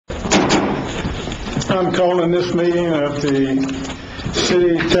I'm calling this meeting of the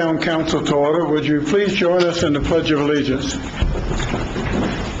City Town Council to order. Would you please join us in the Pledge of Allegiance?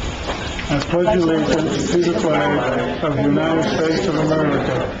 I pledge allegiance to the flag of the United States of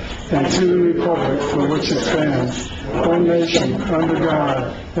America and to the republic for which it stands, one nation, under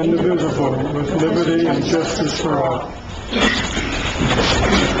God, indivisible, with liberty and justice for all.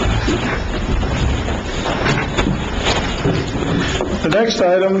 The next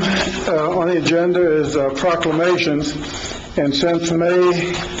item on the agenda is proclamations, and since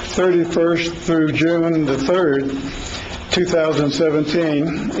May 31st through June the 3rd,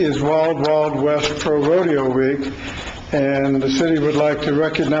 2017 is Wild Wild West Pro Rodeo Week, and the city would like to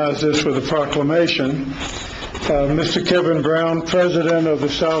recognize this with a proclamation. Mr. Kevin Brown, President of the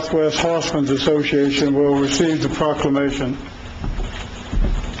Southwest Horsemen's Association, will receive the proclamation.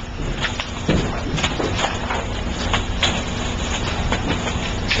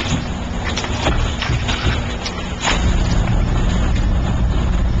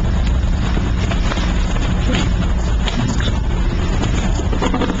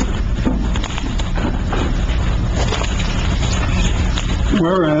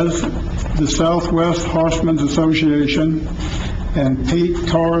 Whereas the Southwest Horsemen's Association and Pete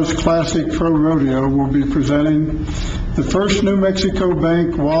Torres Classic Pro Rodeo will be presenting the first New Mexico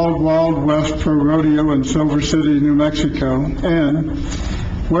Bank Wild Wild West Pro Rodeo in Silver City, New Mexico. And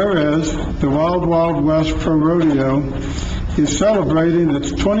whereas the Wild Wild West Pro Rodeo is celebrating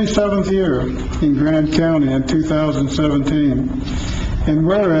its 27th year in Grand County in 2017. And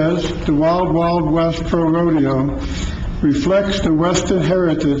whereas the Wild Wild West Pro Rodeo reflects the Western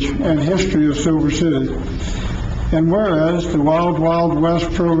heritage and history of Silver City. And whereas the Wild Wild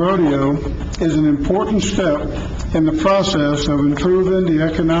West Pro Rodeo is an important step in the process of improving the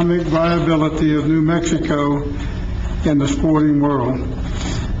economic viability of New Mexico in the sporting world.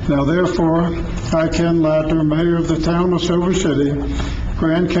 Now therefore, I, Ken Ladner, Mayor of the Town of Silver City,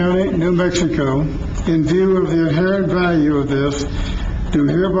 Grand County, New Mexico, in view of the inherent value of this, do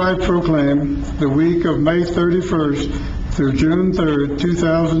hereby proclaim the week of May 31st through June 3rd,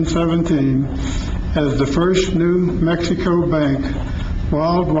 2017 as the first New Mexico Bank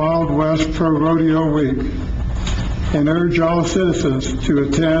Wild Wild West Pro Rodeo Week, and urge all citizens to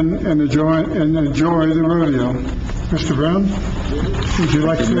attend and enjoy the rodeo. Mr. Brown, would you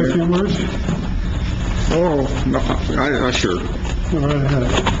like to say a few words? Oh, no, I sure. Go right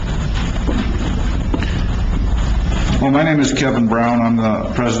ahead. Well, my name is Kevin Brown. I'm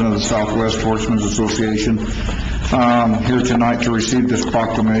the president of the Southwest Horsemen's Association. Here tonight to receive this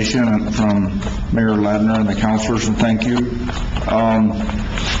proclamation from Mayor Ladner and the councilors, and thank you.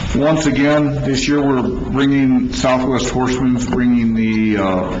 Once again, this year we're bringing Southwest Horsemen's, bringing the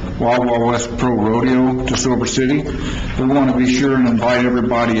Wild Wild West Pro Rodeo to Silver City. We want to be sure and invite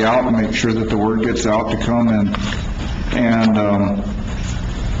everybody out and make sure that the word gets out to come and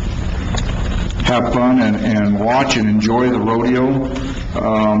have fun and watch and enjoy the rodeo.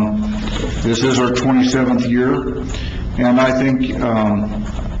 This is our 27th year, and I think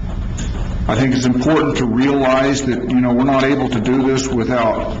it's important to realize that, we're not able to do this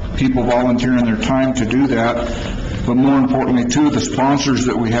without people volunteering their time to do that, but more importantly, too, the sponsors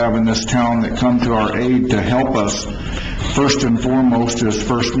that we have in this town that come to our aid to help us. First and foremost is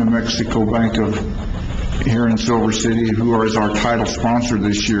First New Mexico Bank of here in Silver City, who is our title sponsor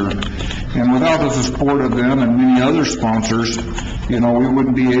this year. And without the support of them and many other sponsors, we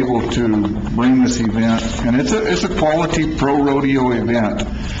wouldn't be able to bring this event. And it's a quality pro rodeo event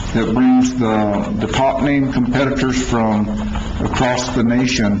that brings the top name competitors from across the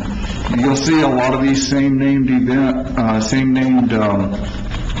nation. You'll see a lot of these same named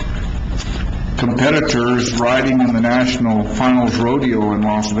competitors riding in the National Finals Rodeo in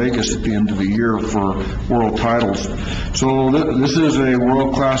Las Vegas at the end of the year for world titles. So this is a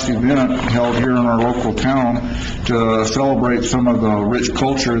world-class event held here in our local town to celebrate some of the rich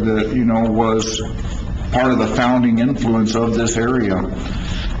culture that, was part of the founding influence of this area.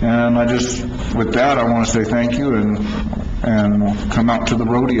 And with that, I want to say thank you and come out to the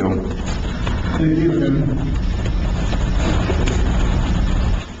rodeo. Thank you, Ben.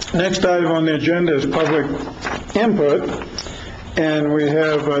 Next item on the agenda is public input, and we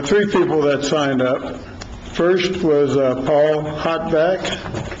have three people that signed up. First was Paul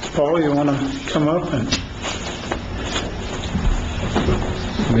Hotback. Paul, you want to come up?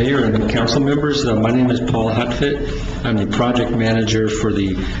 Mayor and council members, my name is Paul Hutfit. I'm the project manager for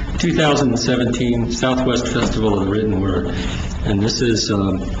the 2017 Southwest Festival of the Written Word. And this is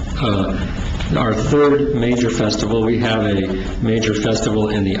our third major festival. We have a major festival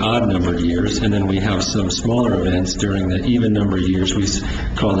in the odd-numbered years, and then we have some smaller events during the even-numbered years. We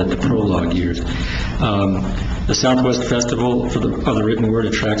call it the prologue years. The Southwest Festival of the Written Word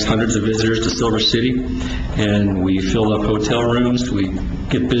attracts hundreds of visitors to Silver City, and we fill up hotel rooms. We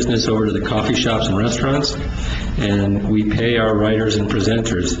get business over to the coffee shops and restaurants, and we pay our writers and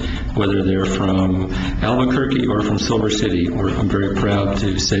presenters, whether they're from Albuquerque or from Silver City. I'm very proud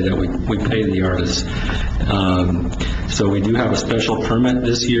to say that we pay the artists. So we do have a special permit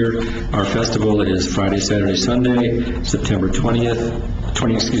this year. Our festival is Friday, Saturday, Sunday, September 29th,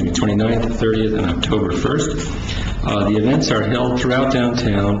 30th, and October 1st. The events are held throughout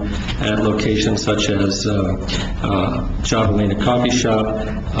downtown at locations such as Javelina Coffee Shop,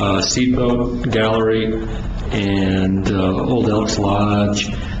 Seedboat Gallery, and Old Elks Lodge,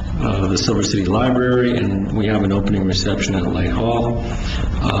 the Silver City Library, and we have an opening reception at Light Hall.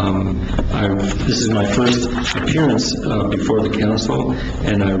 This is my first appearance before the council,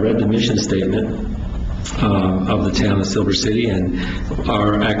 and I read the mission statement of the town of Silver City, and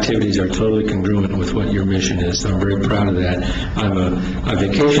our activities are totally congruent with what your mission is, so I'm very proud of that. I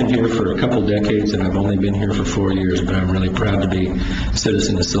vacationed here for a couple decades, and I've only been here for 4 years, but I'm really proud to be a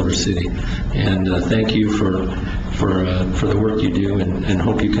citizen of Silver City. And thank you for the work you do, and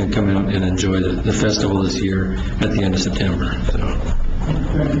hope you can come out and enjoy the festival this year at the end of September. So.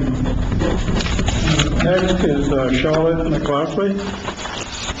 Thank you. Next is Charlotte McLaughlin.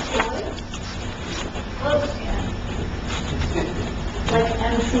 Like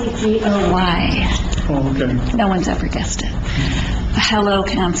MCGOY. Oh, okay. No one's ever guessed it. Hello,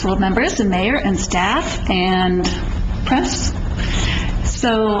 council members and mayor and staff and press.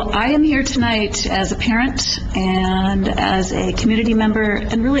 So I am here tonight as a parent and as a community member,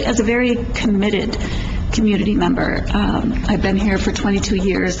 and really as a very committed community member. I've been here for 22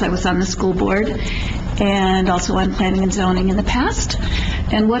 years. I was on the school board and also on planning and zoning in the past.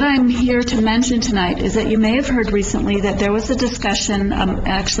 And what I'm here to mention tonight is that you may have heard recently that there was a discussion,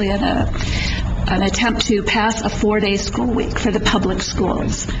 actually an attempt to pass a 4-day school week for the public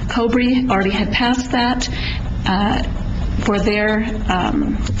schools. COBRE already had passed that for their,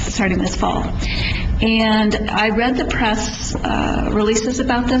 starting this fall. And I read the press releases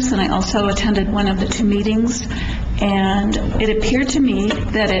about this, and I also attended one of the 2 meetings, and it appeared to me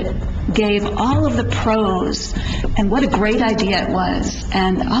that it gave all of the pros and what a great idea it was,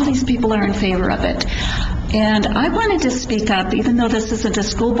 and all these people are in favor of it. And I wanted to speak up, even though this isn't a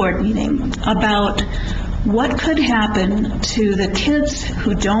school board meeting, about what could happen to the kids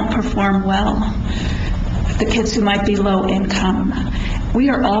who don't perform well, the kids who might be low income. We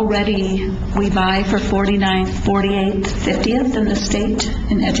are already, we vie for 49th, 48th, 50th in the state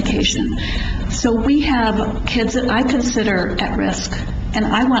in education. So we have kids that I consider at risk, and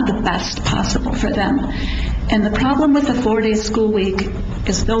I want the best possible for them. And the problem with the 4-day school week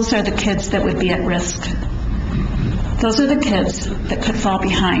is those are the kids that would be at risk. Those are the kids that could fall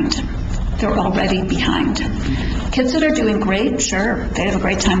behind. They're already behind. Kids that are doing great, sure, they have a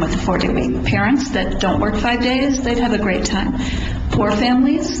great time with the 4-day week. Parents that don't work 5 days, they'd have a great time. Poor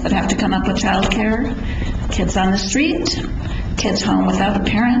families that have to come up with childcare, kids on the street, kids home without a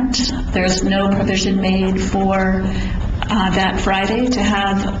parent. There's no provision made for that Friday to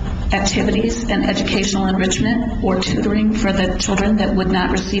have activities and educational enrichment or tutoring for the children that would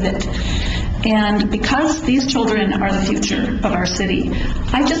not receive it. And because these children are the future of our city,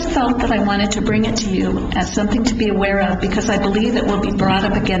 I just felt that I wanted to bring it to you as something to be aware of, because I believe it will be brought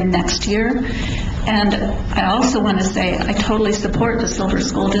up again next year. And I also want to say I totally support the Silver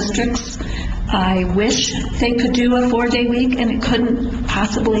School Districts. I wish they could do a 4-day week and it couldn't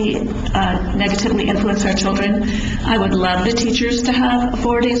possibly negatively influence our children. I would love the teachers to have a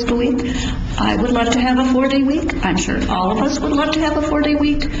 4-day school week. I would love to have a 4-day week. I'm sure all of us would love to have a 4-day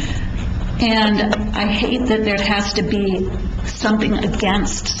week. And I hate that there has to be something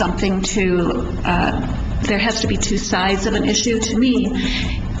against something to, there has to be 2 sides of an issue. To me,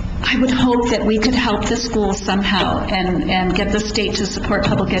 I would hope that we could help the schools somehow and get the state to support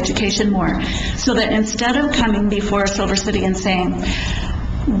public education more, so that instead of coming before Silver City and saying,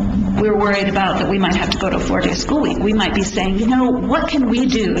 we're worried about that we might have to go to a 4-day school week, we might be saying, you know, what can we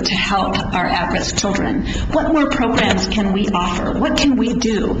do to help our at-risk children? What more programs can we offer? What can we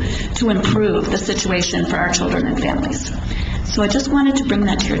do to improve the situation for our children and families? So I just wanted to bring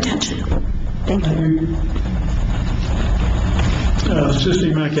that to your attention. Thank you.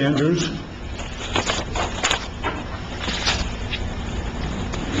 Sissy McAndrews.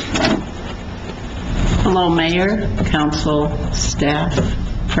 Hello, Mayor, Council, staff,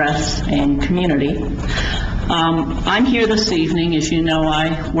 press, and community. I'm here this evening. As you know,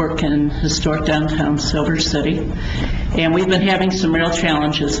 I work in historic downtown Silver City, and we've been having some real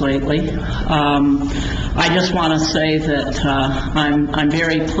challenges lately. I just want to say that I'm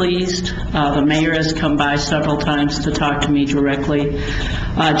very pleased. The mayor has come by several times to talk to me directly.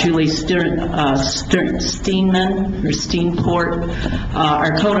 Julie Steenport,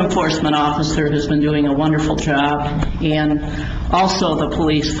 our code enforcement officer, has been doing a wonderful job, and also the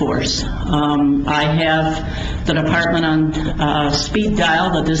police force. I have the department on speed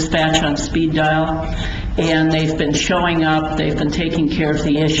dial, the dispatch on speed dial, and they've been showing up, they've been taking care of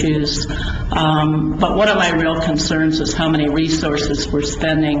the issues. But one of my real concerns is how many resources we're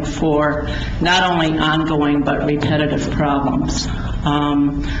spending for not only ongoing but repetitive problems.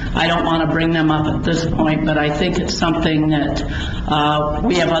 I don't want to bring them up at this point, but I think it's something that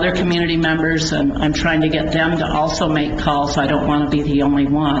we have other community members, and I'm trying to get them to also make calls. I don't want to be the only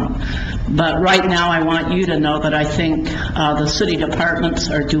one. But right now, I want you to know that I think the city departments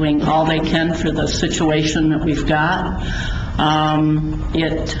are doing all they can for the situation that we've got.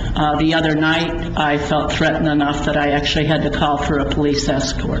 The other night, I felt threatened enough that I actually had to call for a police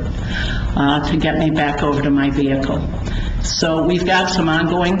escort to get me back over to my vehicle. So we've got some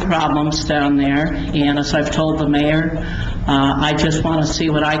ongoing problems down there, and as I've told the mayor, I just want to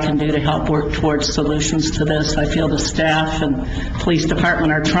see what I can do to help work towards solutions to this. I feel the staff and police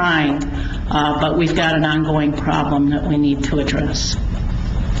department are trying, but we've got an ongoing problem that we need to address.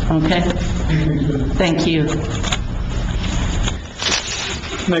 Okay? Thank you.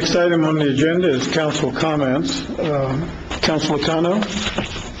 Next item on the agenda is council comments. Councilor Kano?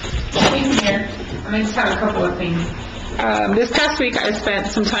 Thank you, Mayor. I just have a couple of things. This past week, I spent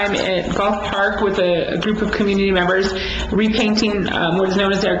some time at Golf Park with a group of community members repainting what is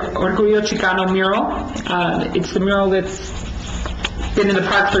known as the Orgullo Chicano mural. It's the mural that's been in the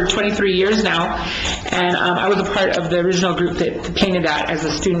park for 23 years now, and I was a part of the original group that painted that as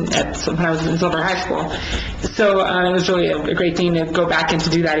a student when I was in Silver High School. So it was really a great thing to go back and to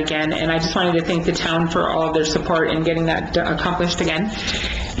do that again, and I just wanted to thank the town for all of their support in getting that accomplished again.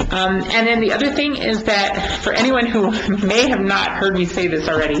 And then the other thing is that for anyone who may have not heard me say this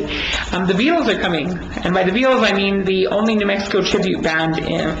already, the Beatles are coming. And by the Beatles, I mean the only New Mexico tribute band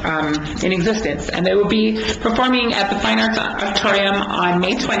in existence. And they will be performing at the Fine Arts Auditorium on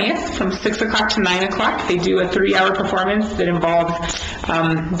May 20th from 6 o'clock to 9 o'clock. They do a 3-hour performance that involves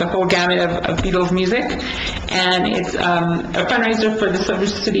the whole gamut of Beatles music. And it's a fundraiser for the Silver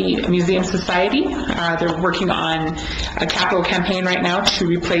City Museum Society. They're working on a capital campaign right now to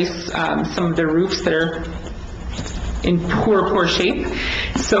replace some of their roofs that are in poor shape.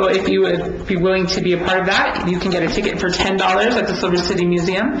 So if you would be willing to be a part of that, you can get a ticket for $10 at the Silver City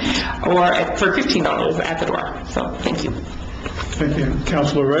Museum or for $15 at the door. So thank you. Thank you.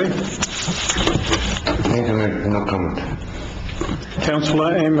 Councilor Ray? Thank you, Mayor. No comment.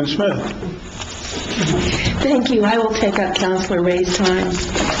 Councilor Amon Smith? Thank you. I will take up Councilor Ray's time.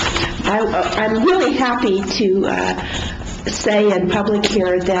 I'm really happy to say in public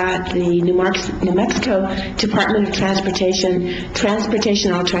here that the New Mexico Department of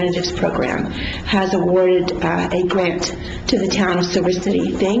Transportation Alternatives Program has awarded a grant to the town of Silver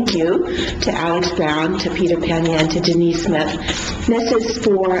City. Thank you to Alex Brown, to Peter Pena, and to Denise Smith. This is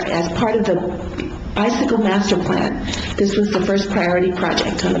as part of the Bicycle Master Plan. This was the first priority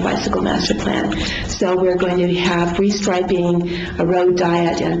project on the Bicycle Master Plan. So we're going to have restriping, a road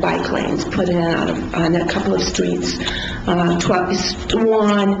diet, and bike lanes put in on a couple of streets, 1 up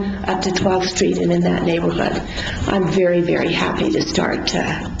to 12th Street and in that neighborhood. I'm very, very happy to start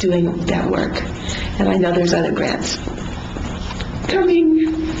doing that work. And I know there's other grants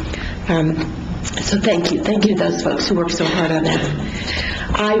coming. So thank you. Thank you to those folks who worked so hard on that.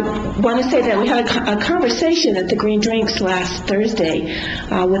 I want to say that we had a conversation at the Green Drinks last Thursday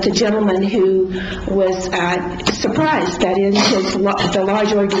with a gentleman who was surprised that in the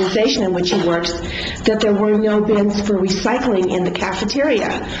large organization in which he works, that there were no bins for recycling in the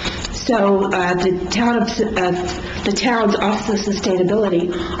cafeteria. So the town's Office of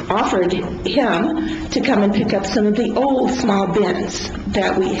Sustainability offered him to come and pick up some of the old small bins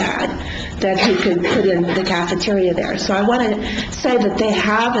that we had that he could put in the cafeteria there. So I want to say that they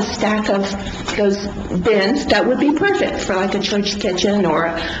have a stack of those bins that would be perfect for like a church kitchen or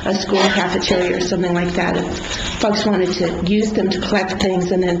a school cafeteria or something like that. If folks wanted to use them to collect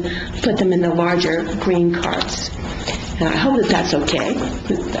things and then put them in the larger green carts. And I hope that that's okay.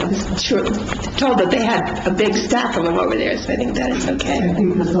 I was told that they had a big staff of them over there, so I think that is okay. I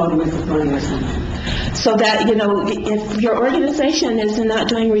think that's always the funniest. So that, if your organization is not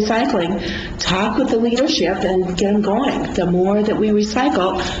doing recycling, talk with the leadership and get them going. The more that we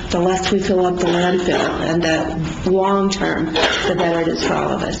recycle, the less we fill up the landfill, and the long term, the better it is for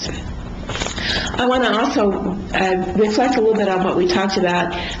all of us. I want to also reflect a little bit on what we talked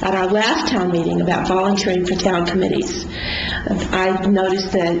about at our last town meeting about volunteering for town committees. I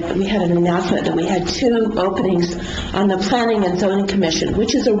noticed that we had an announcement that we had 2 openings on the Planning and Zoning Commission,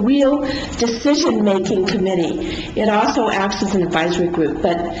 which is a real decision-making committee. It also acts as an advisory group,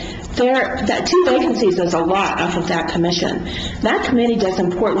 but that 2 vacancies is a lot off of that commission. That committee does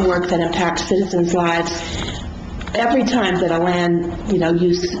important work that impacts citizens' lives every time that a land,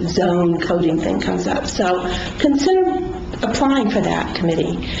 use zone coding thing comes up. So consider applying for that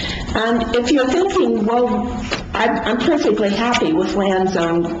committee. And if you're thinking, well, I'm perfectly happy with land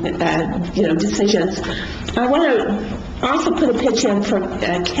zone, decisions, I want to also put a pitch in for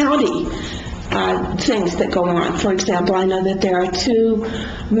county things that go on. For example, I know that there are 2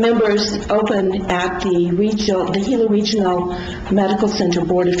 members open at the Gila Regional Medical Center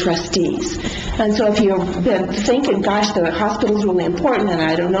Board of Trustees. And so if you've been thinking, gosh, the hospital's really important and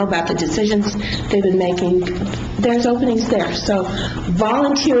I don't know about the decisions they've been making, there's openings there. So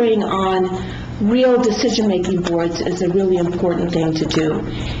volunteering on real decision-making boards is a really important thing to do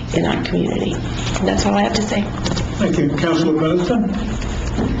in our community. And that's all I have to say. Thank you. Councilor Middleton?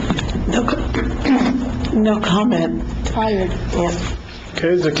 No comment. Tired. Yeah. Okay,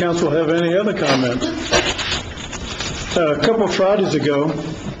 does the council have any other comments? A couple of Fridays ago,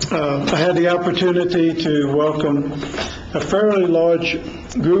 I had the opportunity to welcome a fairly large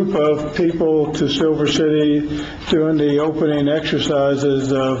group of people to Silver City during the opening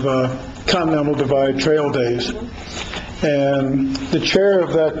exercises of Continental Divide Trail Days. And the chair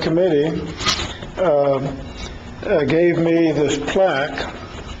of that committee gave me this plaque.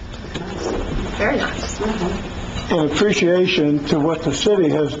 Very nice. In appreciation to what the city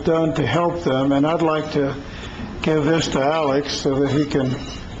has done to help them, and I'd like to give this to Alex so that he can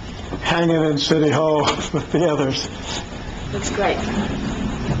hang it in City Hall with the others. That's great.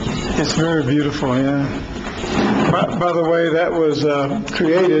 It's very beautiful, yeah. By the way, that was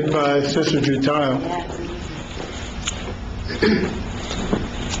created by Sister Jutile.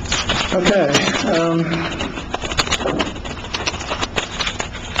 Okay.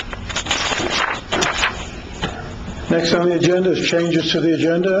 Next on the agenda is changes to the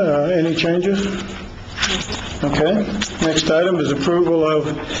agenda. Any changes? Okay. Next item is approval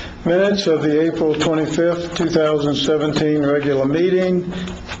of minutes of the April 25th, 2017 regular meeting.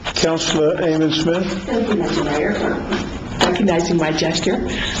 Councilor Amon Smith. Thank you, Mr. Mayor, for recognizing my gesture.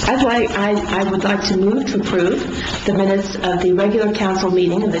 I would like to move to approve the minutes of the regular council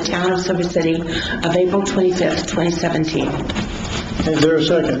meeting of the town of Silver City of April 25th, 2017. Is there a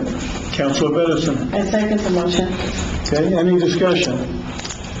second? Councilor Bedison. I second the motion. Okay, any discussion?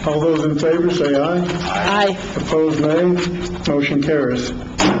 All those in favor say aye. Aye. Opposed, nay. Motion carries.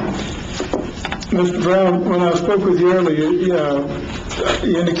 Mr. Brown, when I spoke with you earlier,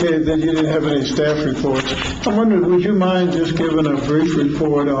 you indicated that you didn't have any staff reports. I wondered, would you mind just giving a brief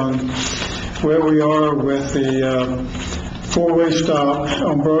report on where we are with the four-way stop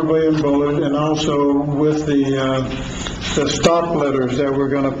on Broadway and Bullard, and also with the stop letters that we're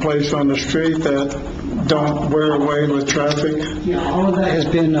going to place on the street that don't wear away with traffic? Yeah, all of that has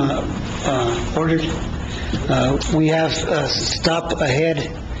been ordered. We have stop ahead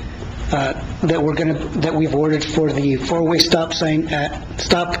that we've ordered for the four-way stop sign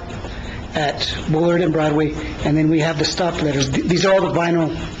stop at Bullard and Broadway, and then we have the stop letters. These are all the vinyl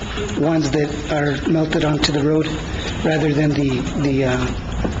ones that are melted onto the road, rather than the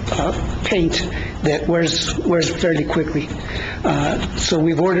paint that wears fairly quickly. So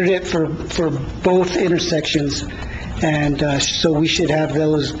we've ordered it for both intersections, and so we should have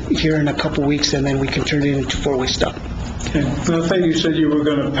those here in a couple weeks, and then we can turn it into four-way stop. Okay. I think you said you were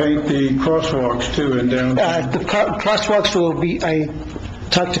going to paint the crosswalks too in downtown. The crosswalks will be, I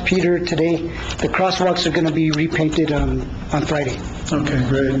talked to Peter today, the crosswalks are going to be repainted on Friday. Okay,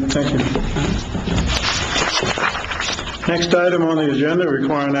 great. Thank you. Next item on the agenda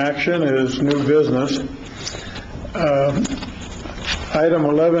requiring action is new business. Item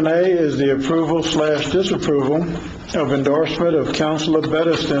 11A is the approval/disapproval of endorsement of Councilor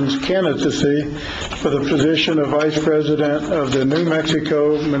Bediston's candidacy for the position of Vice President of the New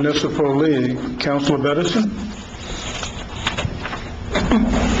Mexico Municipal League. Councilor Bediston?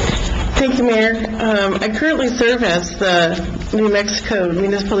 Thank you, Mayor. I currently serve as the New Mexico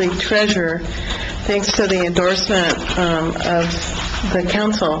Municipal League Treasurer, thanks to the endorsement of the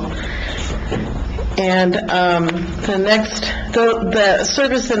council. And the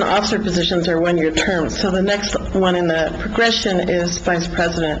service and officer positions are one-year terms, so the next one in the progression is vice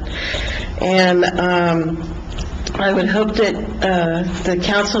president. And I would hope that the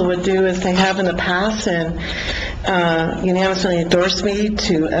council would do as they have in the past and unanimously endorse me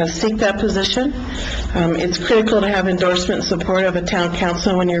to seek that position. It's critical to have endorsement and support of a town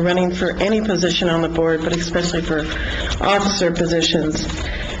council when you're running for any position on the board, but especially for officer positions.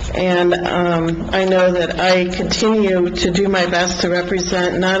 And I know that I continue to do my best to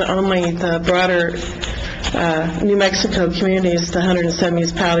represent not only the broader New Mexico communities, the 107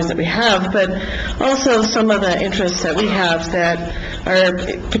 municipalities that we have, but also some of the interests that we have that are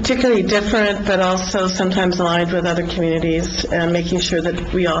particularly different, but also sometimes aligned with other communities, and making sure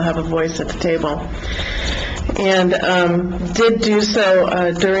that we all have a voice at the table. And did do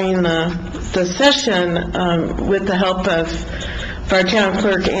so during the session with the help of our town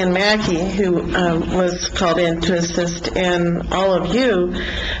clerk, Ann Mackey, who was called in to assist, and all of you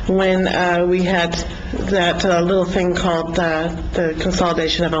when we had that little thing called the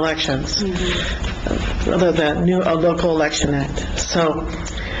consolidation of elections, the new local election act. So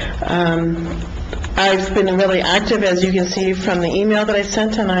I've been really active, as you can see from the email that I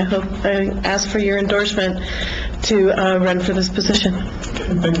sent, and I ask for your endorsement to run for this position.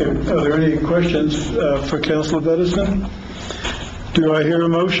 Thank you. Are there any questions for Councilor Bedison? Do I hear a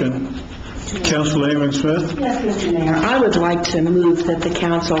motion? Councilor Amon Smith? Yes, Mr. Mayor. I would like to move that the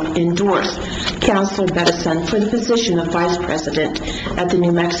council endorse Councilor Bedison for the position of Vice President at the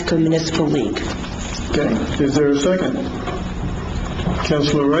New Mexico Municipal League. Okay. Is there a second?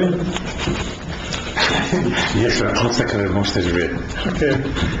 Councilor Ray? Yes, sir. I'll second the motion as read. Okay.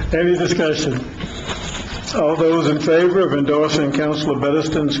 Any discussion? All those in favor of endorsing Councilor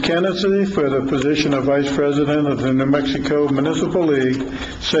Bediston's candidacy for the position of Vice President of the New Mexico Municipal League,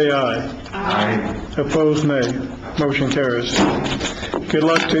 say aye. Aye. Opposed, nay. Motion carries. Good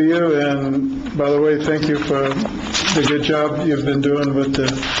luck to you, and by the way, thank you for the good job you've been doing with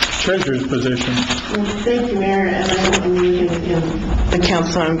the treasurer's position. Thank you, Mayor, and the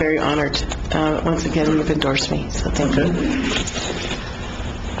council. I'm very honored. Once again, you've endorsed me, so thank you.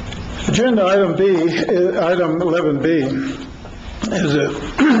 Agenda item 11B, is a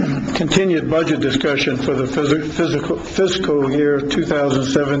continued budget discussion for the fiscal year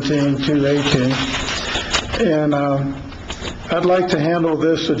 2017-18. And I'd like to handle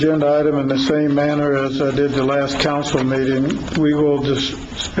this agenda item in the same manner as I did the last council meeting. We will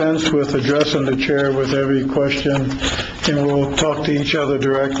dispense with addressing the chair with every question, and we'll talk to each other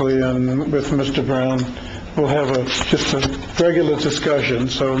directly, and with Mr. Brown, we'll have just a regular discussion.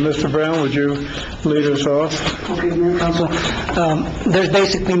 So, Mr. Brown, would you lead us off? Okay, Mayor, Council. There's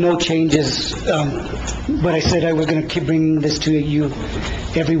basically no changes, but I said I was going to keep bringing this to you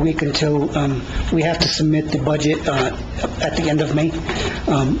every week until we have to submit the budget at the end of May.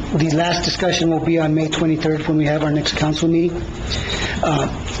 The last discussion will be on May 23rd when we have our next council meeting.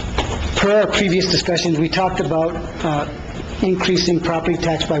 Per our previous discussions, we talked about increasing property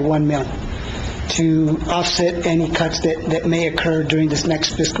tax by $1 million. To offset any cuts that may occur during this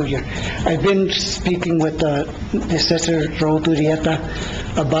next fiscal year. I've been speaking with the Assessor Raul Turrieta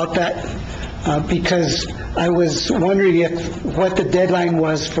about that because I was wondering what the deadline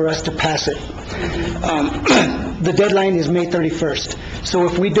was for us to pass it. The deadline is May 31st. So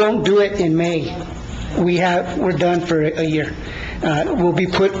if we don't do it in May, we're done for a year. We'll be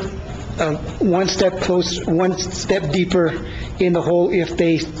put one step deeper in the hole if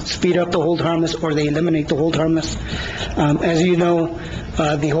they speed up the hold harmless or they eliminate the hold harmless. As you know,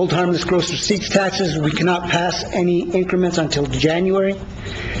 the hold harmless gross receipts taxes, we cannot pass any increments until January,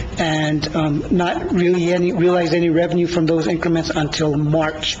 and not really realize any revenue from those increments until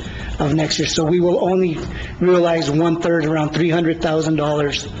March of next year. So we will only realize 1/3, around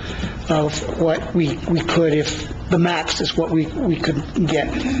 $300,000 of what we could, if the max is what we could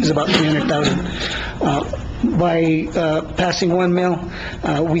get, is about $300,000. By passing $1 million,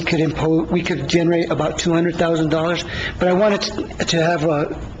 we could generate about $200,000. But I wanted to have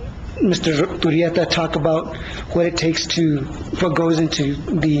Mr. Turrieta talk about what it takes what goes into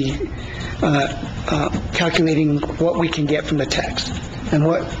the calculating what we can get from the tax and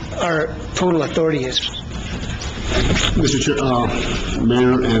what our total authority is. Mr.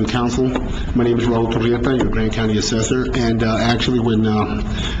 Mayor and Council, my name is Raul Turrieta, your Grand County Assessor, and actually when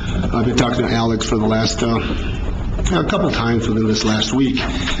I've been talking to Alex for the last a couple times within this last week.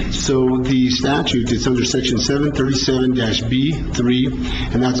 So the statute is under section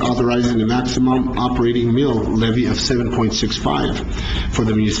 737-B3, and that's authorizing the maximum operating mill levy of 7.65 for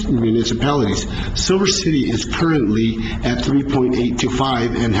the municipalities. Silver City is currently at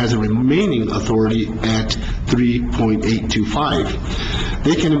 3.825 and has a remaining authority at 3.825.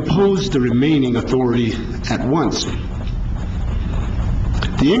 They can impose the remaining authority at once.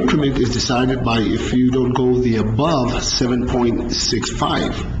 The increment is decided by if you don't go the above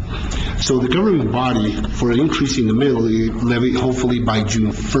 7.65. So the governing body for increasing the mill levy hopefully by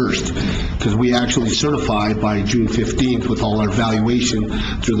June 1st, because we actually certify by June 15th with all our valuation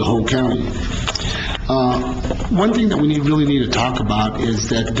through the whole county. One thing that we really need to talk about is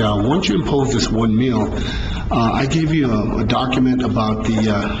that once you impose this one mill, I gave you a document about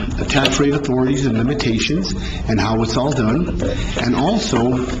the tax rate authorities and limitations and how it's all done. And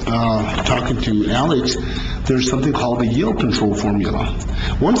also, talking to Alex, there's something called the yield control formula.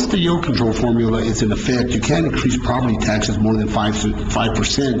 Once the yield control formula is in effect, you can't increase property taxes more than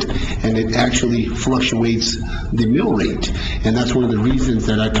 5%, and it actually fluctuates the mill rate. And that's one of the reasons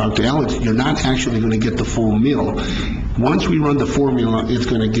that I talked to Alex. You're not actually going to get the full mill. Once we run the formula, it's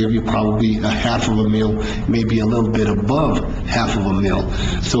going to give you probably a half of a mill, maybe a little bit above half of a mill.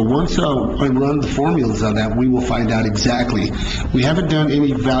 So once I run the formulas on that, we will find out exactly. We haven't done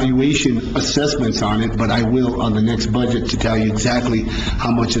any valuation assessments on it, but I will on the next budget to tell you exactly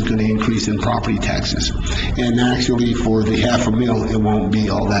how much is going to increase in property taxes. And actually, for the half a mill, it won't be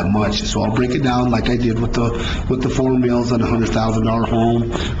all that much. So I'll break it down like I did with the 4 mills on a $100,000 home,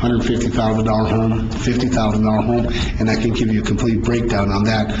 $150,000 home, $50,000 home, and I can give you a complete breakdown on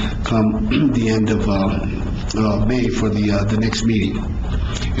that come the end of May for the next meeting.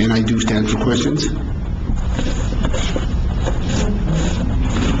 And I do stand for questions.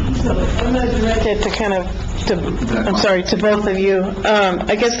 I'm going to direct it to both of you.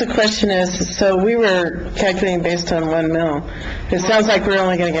 I guess the question is, so we were calculating based on 1 mill. It sounds like we're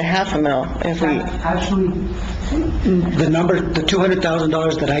only going to get half a mill if we... Actually, the number, the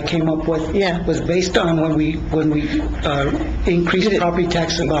 $200,000 that I came up with was based on when we increased property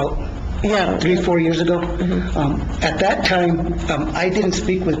tax about 3-4 years ago. At that time, I didn't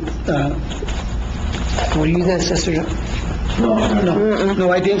speak with, were you the assessor?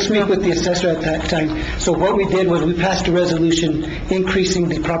 No, I didn't speak with the assessor at that time. So what we did was we passed a resolution increasing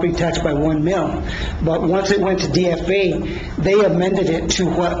the property tax by 1 mill. But once it went to DFA, they amended it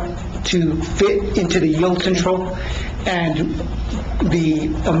to fit into the yield control, and the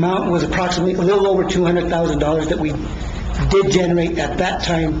amount was approximately a little over $200,000 that we did generate at that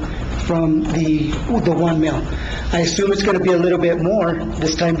time from the 1 mill. I assume it's going to be a little bit more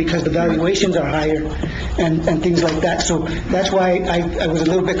this time because the valuations are higher and things like that. So that's why I was a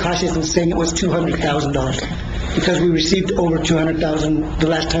little bit cautious in saying it was $200,000, because we received over $200,000 the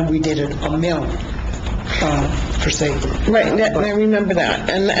last time we did a mill. Per se. Right, I remember that.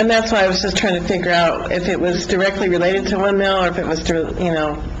 And that's why I was just trying to figure out if it was directly related to 1 mill or if it was to,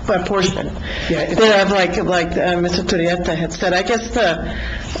 a portion. Thereof, like Mr. Turrieta had said. I guess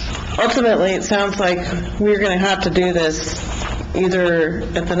ultimately it sounds like we're going to have to do this either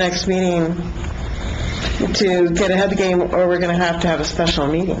at the next meeting to get ahead of the game, or we're going to have a special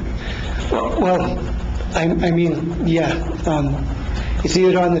meeting. Well, I mean, it's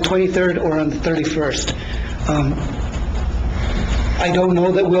either on the 23rd or on the 31st. I don't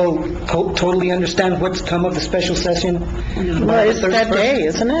know that we'll totally understand what's come of the special session. Well, it's that day,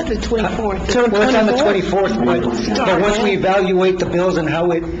 isn't it? The 24th. Well, it's on the 24th, but once we evaluate the bills and how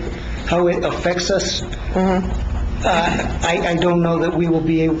it affects us, I don't know that we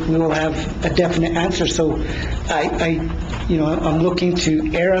will have a definite answer. So I'm looking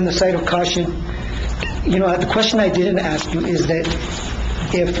to err on the side of caution. The question I didn't ask you is that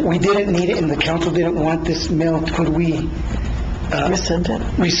if we didn't need it and the council didn't want this mill, could we rescind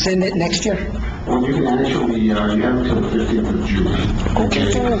it next year? Well, you can actually, you have until the 15th of June.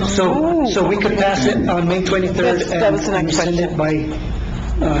 Okay. So we could pass it on May 23rd and rescind it by...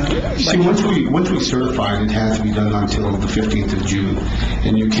 See, once we certify it, it has to be done until the 15th of June.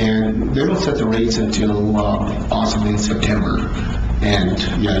 And they don't set the rates until possibly in September. And,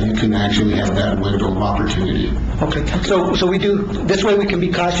 you can actually have that window of opportunity. Okay, so we do, this way we can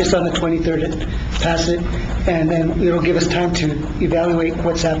be cautious on the 23rd and pass it, and then it'll give us time to evaluate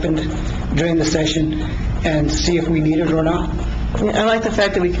what's happened during the session and see if we need it or not. I like the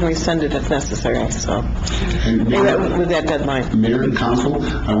fact that we can rescind it if necessary, so, with that deadline. Mayor and council,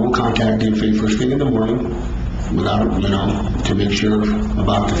 I will contact DFA first thing in the morning, to make sure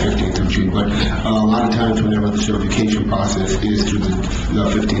about the 15th of June. But a lot of times whenever the certification process is through the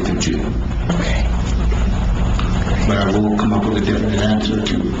 15th of June. Okay. But I will come up with a definite answer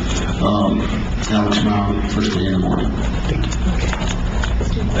to Alex Brown first thing in the morning.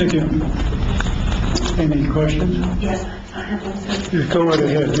 Thank you. Any questions? Yes, I have one, sir. You go right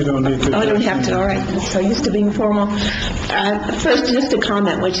ahead, you don't need to. Oh, I don't have to, all right. I'm so used to being formal. First, just a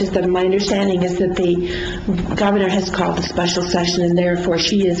comment, which is that my understanding is that the governor has called a special session, and therefore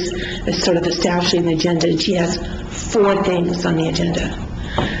she is sort of establishing the agenda, and she has 4 things on the agenda.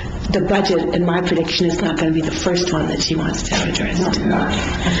 The budget, in my prediction, is not going to be the first one that she wants to address.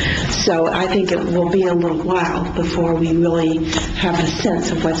 So I think it will be a little while before we really have a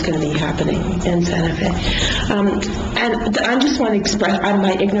sense of what's going to be happening in Santa Fe. And I just want to express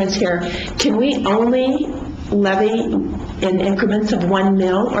my ignorance here. Can we only levy in increments of 1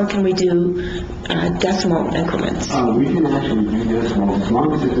 mil, or can we do decimal increments? We can actually do this as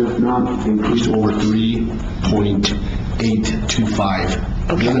long as it does not increase over 3.825.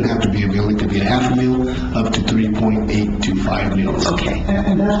 It doesn't have to be a mil, it could be a half a mil up to 3.825 mils. Okay.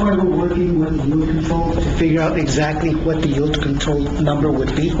 And that's why we're working with yield control to figure out exactly what the yield control number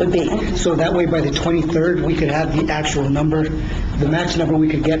would be. So that way by the 23rd, we could have the actual number, the max number we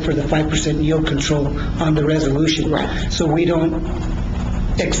could get for the 5% yield control on the resolution. Right. So we don't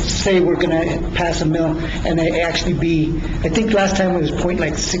say we're going to pass a mill and it actually be, I think last time it was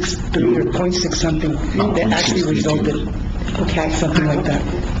 .63 or .6 something that actually resulted. Okay. Something like that.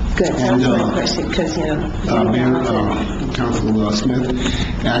 Good. That was my question, because, Mayor, Council Smith,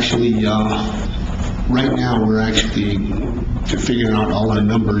 actually, right now, we're actually figuring out all our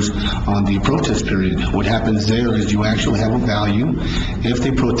numbers on the protest period. What happens there is you actually have a value. If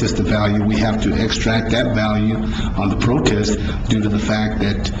they protest the value, we have to extract that value on the protest due to the fact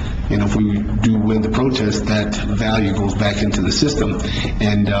that, if we do win the protest, that value goes back into the system.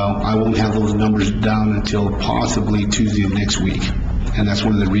 And I won't have those numbers down until possibly Tuesday of next week. And that's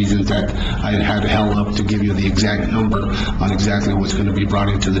one of the reasons that I had held up to give you the exact number on exactly what's going to be brought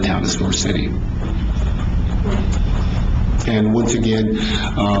into the town of Snow City. And once again,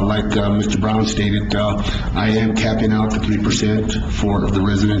 like Mr. Brown stated, I am capping out the 3% for the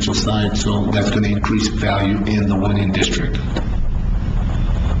residential side, so that's going to increase value in the one-in district.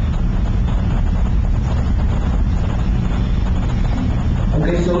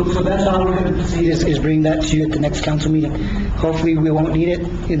 Okay, so that's how we're going to proceed, is bring that to you at the next council meeting. Hopefully, we won't need it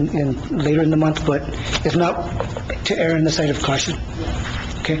later in the month, but if not, to err on the side of caution.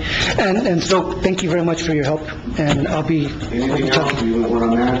 Okay, and so thank you very much for your help, and I'll be Anything else you want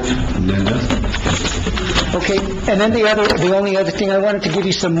on that, Linda? Okay, and then the only other thing, I wanted to give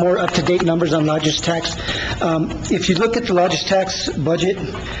you some more up-to-date numbers on lodgers tax. If you look at the lodgers tax budget,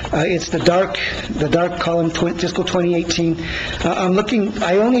 it's the dark column, fiscal 2018.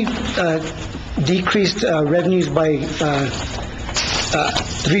 I only decreased revenues by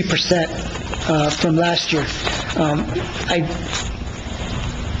 3% from last year.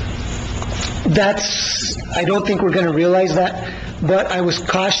 I don't think we're going to realize that, but I was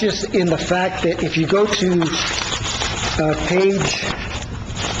cautious in the fact that if you go to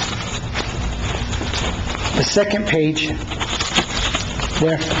the second page,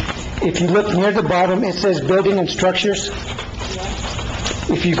 there, if you look near the bottom, it says building and structures.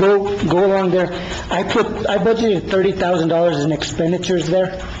 If you go along there, I budgeted $30,000 in expenditures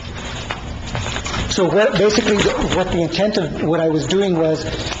there. So what the intent of what I was doing is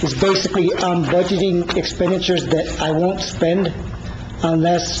basically budgeting expenditures that I won't spend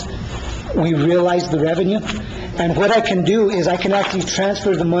unless we realize the revenue. And what I can do is I can actually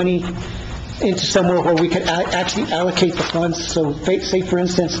transfer the money into somewhere where we could actually allocate the funds. So say for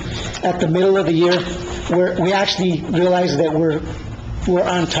instance, at the middle of the year, where we actually realize that we're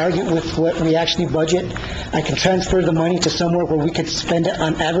on target with what we actually budget, I can transfer the money to somewhere where we could spend it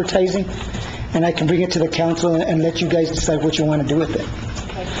on advertising, and I can bring it to the council and let you guys decide what you want to do with it.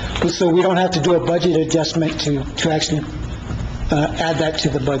 So we don't have to do a budget adjustment to actually add that to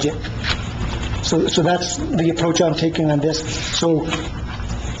the budget. So that's the approach I'm taking on this. So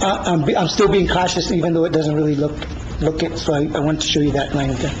I'm still being cautious, even though it doesn't really look it, so I want to show you that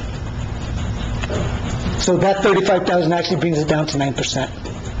line there. So that 35,000 actually brings it down to 9%.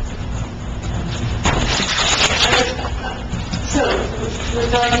 So, we're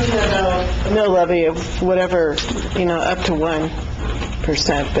talking about a mill levy of whatever, up to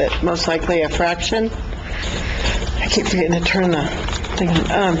 1%, but most likely a fraction. I keep forgetting to turn the thing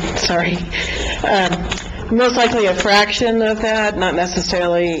on. Sorry. Most likely a fraction of that, not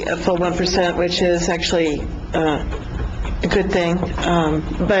necessarily a full 1%, which is actually a good thing.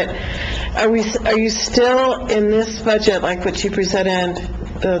 But are you still in this budget, like what you presented,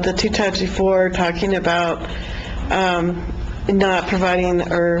 the 2 times before, talking about not providing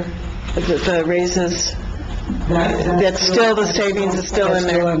or the raises That's still, the savings is still in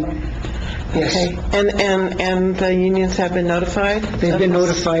there? Yes. Okay, and the unions have been notified? They've been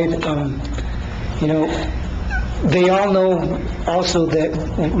notified, they all know also that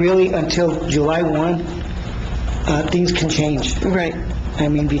really until July 1, things can change. Right. I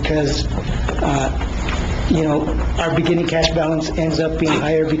mean, because, our beginning cash balance ends up being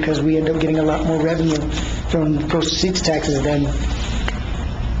higher because we end up getting a lot more revenue from gross receipts taxes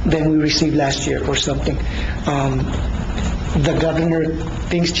than we received last year or something. The governor,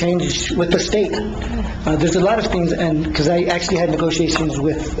 things change with the state. There's a lot of things, and because I actually had negotiations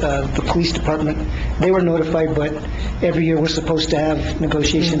with the police department, they were notified, but every year we're supposed to have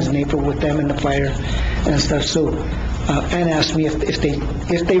negotiations in April with them and the fire and stuff. So Ann asked me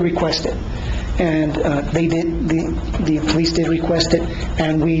if they request it, and they did. The police did request it,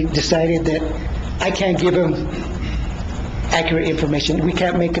 and we decided that I can't give them accurate information. We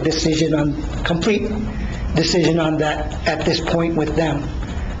can't make a complete decision on that at this point with them.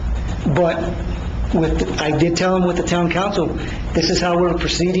 But I did tell them with the town council, this is how we're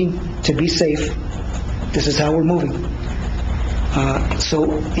proceeding to be safe. This is how we're moving.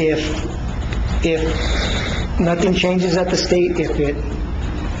 So if nothing changes at the state,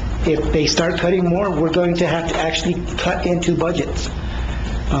 if they start cutting more, we're going to have to actually cut into budgets.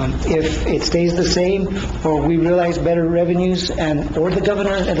 If it stays the same, or we realize better revenues, or the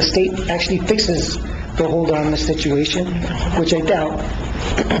governor and the state actually fixes the hold on the situation, which I doubt,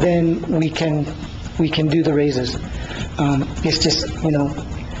 then we can do the raises. It's just,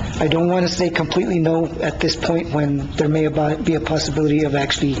 I don't want to say completely no at this point when there may be a possibility of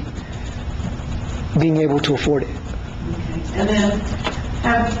actually being able to afford it. And then,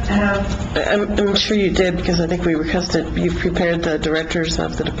 I'm sure you did, because I think we requested, you've prepared the directors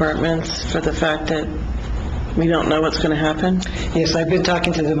of the departments for the fact that we don't know what's going to happen? Yes, I've been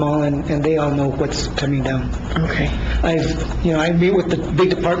talking to them all, and they all know what's coming down. Okay. I meet with the big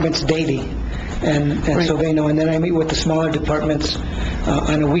departments daily, and Right. so they know, and then I meet with the smaller departments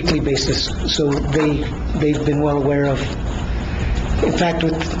on a weekly basis, so they've been well aware of. In fact,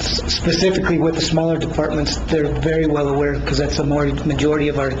 specifically with the smaller departments, they're very well aware, because that's the majority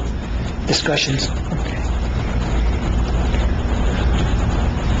of our discussions.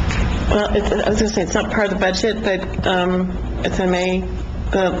 Well, I was going to say, it's not part of the budget, but if I may,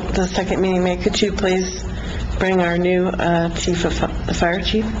 the second meeting, May, could you please bring our new chief of the fire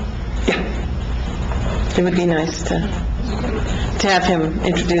chief? Yeah. It would be nice to have him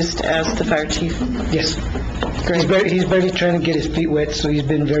introduced as the fire chief. Yes. He's barely trying to get his feet wet, so he's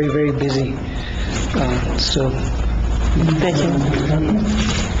been very, very busy. Thank you.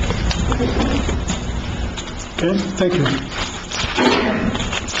 Okay, thank you.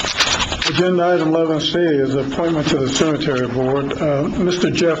 Agenda item 11C is appointment to the cemetery board.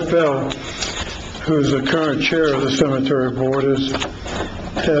 Mr. Jeff Bell, who is the current chair of the cemetery board,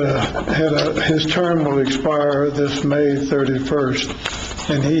 his term will expire this May 31st,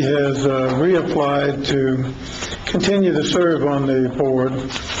 and he has reapplied to continue to serve on the board.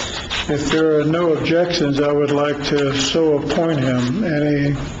 If there are no objections, I would like to so appoint him.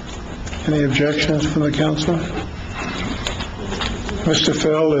 Any objections from the council? Mr.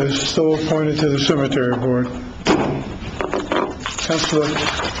 Fell is so appointed to the cemetery board. Councilor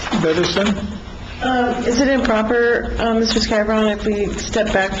Bedison? Is it improper, Mr. Skybrone, if we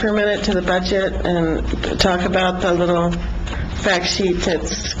step back for a minute to the budget and talk about the little fact sheet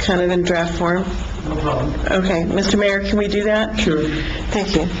that's kind of in draft form? No problem. Okay, Mr. Mayor, can we do that? Sure.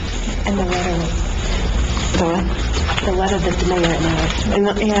 Thank you. And the letter that the mayor announced.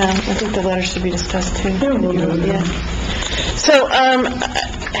 Yeah, I think the letter should be discussed too. Yeah. So, I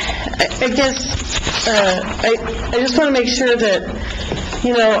guess, I just want to make sure that,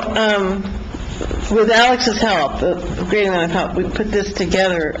 with Alex's help, a great amount of help, we put this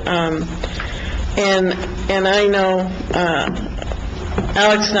together, and I know,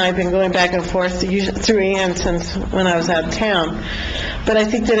 Alex and I have been going back and forth through Ian since when I was out of town. But I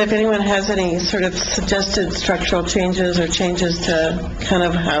think that if anyone has any sort of suggested structural changes or changes to kind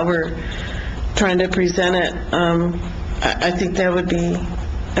of how we're trying to present it, I think that would be,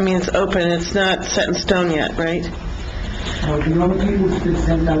 it's open, it's not set in stone yet, right? The only thing that's been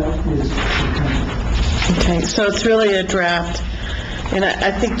sent out is... Okay, so it's really a draft, and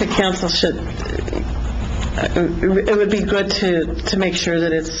I think the council should, it would be good to make sure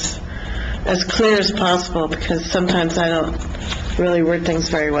that it's as clear as possible, because sometimes I don't really word things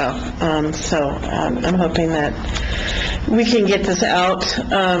very well. So I'm hoping that we can get this out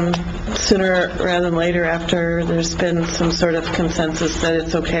sooner rather than later, after there's been some sort of consensus that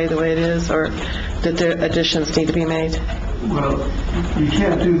it's okay the way it is, or that there additions need to be made. Well, you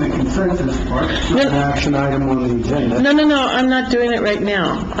can't do the consensus part. No. An action item on the agenda. No, I'm not doing it right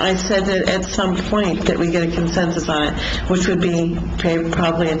now. I said that at some point that we get a consensus on it, which would be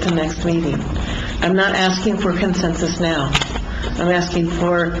probably at the next meeting. I'm not asking for consensus now. I'm asking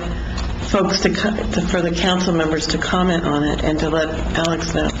for folks for the council members to comment on it and to let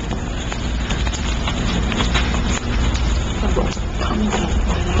Alex know.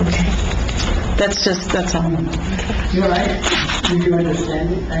 Okay. That's all. Do you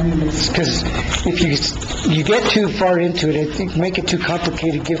understand it? I mean, because if you get too far into it, I think make it too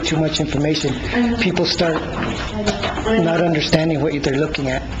complicated, give too much information, people start not understanding what they're looking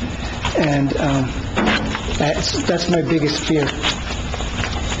at. And that's my biggest fear.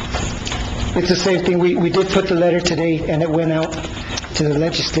 It's the same thing, we did put the letter today, and it went out to the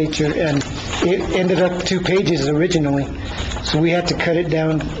legislature, and it ended up 2 pages originally. So we had to cut it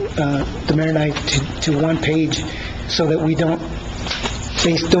down, the mayor and I, to 1 page, so that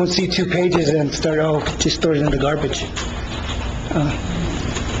they don't see 2 pages and start, just throw it in the garbage.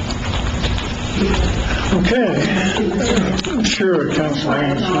 Okay. Sure,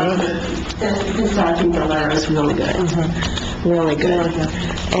 Councilman Smith. This document, the letter is really good. Really good.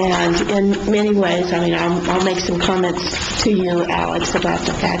 And in many ways, I mean, I'll make some comments to you, Alex, about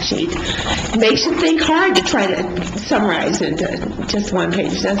the fact sheet. It makes you think hard to try to summarize it into just 1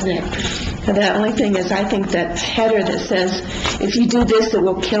 page, doesn't it? And the only thing is, I think that header that says, if you do this, it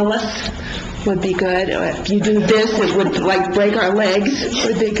will kill us, would be good. Or if you do this, it would, like, break our legs,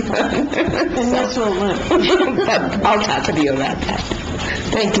 would be good. And that's what But I'll talk to you about that.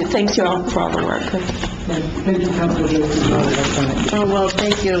 Thank you. Thanks you all for all the work. Thank you, Councilor. Oh, well,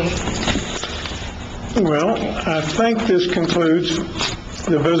 thank you. Well, I think this concludes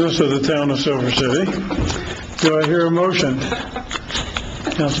the business of the town of Silver City. Do I hear a motion?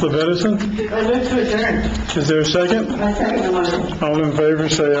 Councilor Edison? I move to adjourn. Is there a second? I second the motion. All in favor,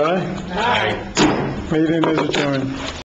 say aye. Aye. Meeting is adjourned.